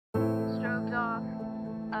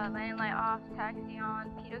landing light off, taxi on,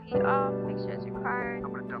 pitot heat off, mixture is required.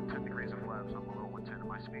 I'm going to dump 10 degrees of flaps, I'm below 110 in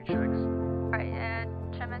my speed checks. Alright,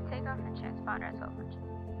 and trim and takeoff and transponder at 1200.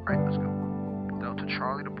 Alright, let's go. Delta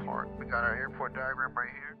Charlie to park. We got our airport diagram right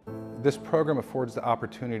here. This program affords the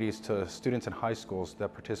opportunities to students in high schools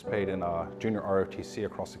that participate in junior ROTC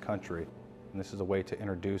across the country. And this is a way to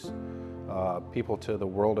introduce people to the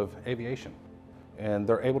world of aviation. And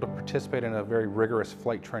they're able to participate in a very rigorous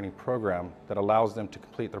flight training program that allows them to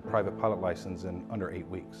complete their private pilot license in under 8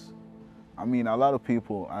 weeks. I mean, a lot of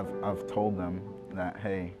people, I've told them that,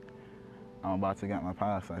 hey, I'm about to get my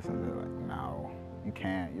pilot's license. They're like, no, you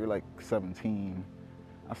can't. You're like 17.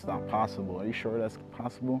 That's not possible. Are you sure that's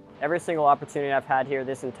possible? Every single opportunity I've had here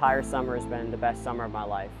this entire summer has been the best summer of my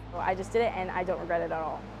life. I just did it and I don't regret it at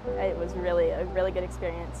all. It was really a really good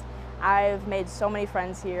experience. I've made so many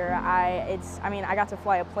friends here. I got to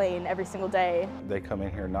fly a plane every single day. They come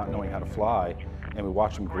in here not knowing how to fly, and we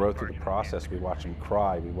watch them grow through the process. We watch them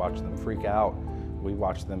cry, we watch them freak out, we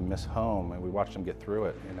watch them miss home, and we watch them get through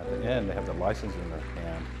it. And at the end, they have the license in their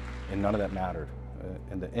hand, and none of that mattered.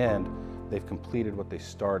 In the end, they've completed what they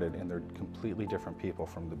started, and they're completely different people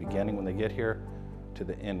from the beginning when they get here to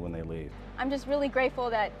the end when they leave. I'm just really grateful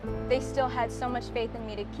that they still had so much faith in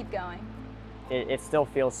me to keep going. It still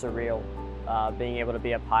feels surreal being able to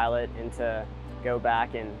be a pilot and to go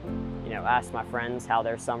back and ask my friends how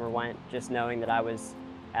their summer went, just knowing that I was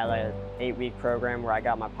at an 8-week program where I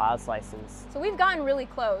got my pilot's license. So we've gotten really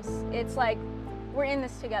close. It's like we're in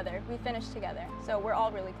this together. We finished together. So we're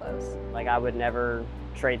all really close. Like, I would never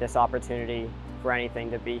trade this opportunity for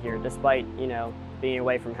anything to be here. Despite, being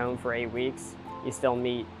away from home for 8 weeks, you still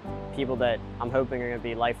meet people that I'm hoping are going to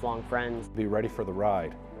be lifelong friends. Be ready for the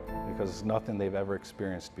ride, because it's nothing they've ever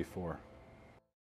experienced before.